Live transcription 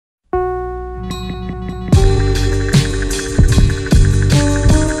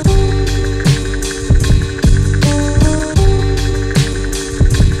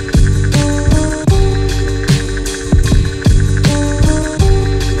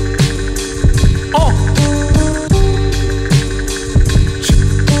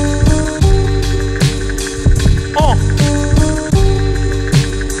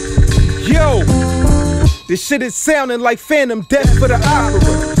shit is sounding like Phantom Death for the opera.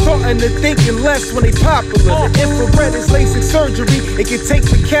 Starting to thinking less when they popular. The infrared is LASIK surgery. It can take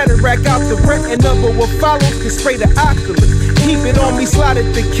the cataract out the retina, but what follows can spray the oculus. Keep it on me, slide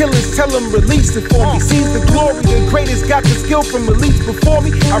it to killers, tell them release it for me. Seize the glory, the greatest got the skill from elites before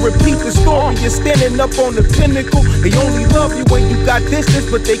me. I repeat the story, you're standing up on the pinnacle. They only love you when you got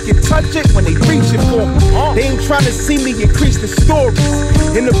distance, but they can touch it when they reach it for me. They ain't trying to see me increase the stories.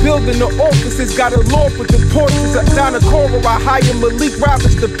 In the building, the offices got a law with the portraits of Donna Cora. I hire Malik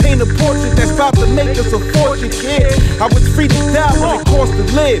Roberts to paint a portrait that's about to make us a fortune, kid. I was free to die when it cost to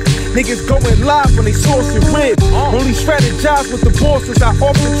live. Niggas going live when they source your rib. Only strategize with the bosses. I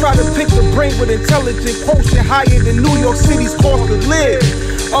often try to pick the brain with intelligent quotient higher than New York City's cost to live.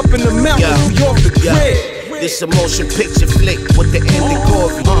 Up in the mountains, we off the grid. This a motion picture flick with the ending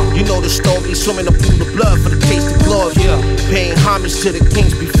glory. You know the story, swimming a pool of blood for the taste of glory. Paying homage to the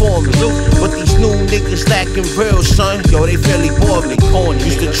kings before me. But these new niggas lacking real, son. Yo, they fairly bore me.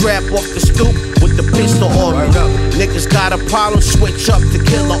 Used to trap off the stoop with the pistol on me. Niggas got a problem, switch up to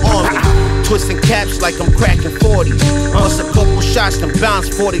kill the army. Twisting caps like I'm cracking 40s. Once a couple shots, then bounce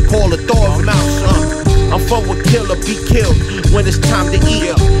for they call authority. I'm from a killer, be killed when it's time to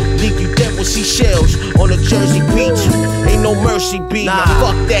eat. Leave you dead with seashells on a Jersey beach. Ain't no mercy, B. Now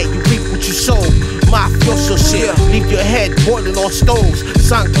fuck that, you reap what you sow. Mafioso shit, leave your head boiling on stoves.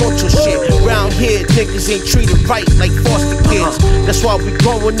 Sancocho shit, round here niggas ain't treated right like foster kids. That's why we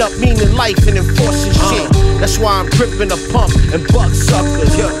growing up meaning life and enforcing shit. That's why I'm gripping a pump and butt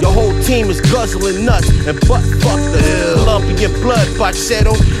suckers. Your whole team is guzzling nuts and butt fuckers. Colombian blood,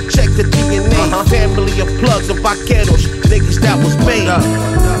 Bachero. Check the DNA, family of plugs and vaqueros. Niggas that was made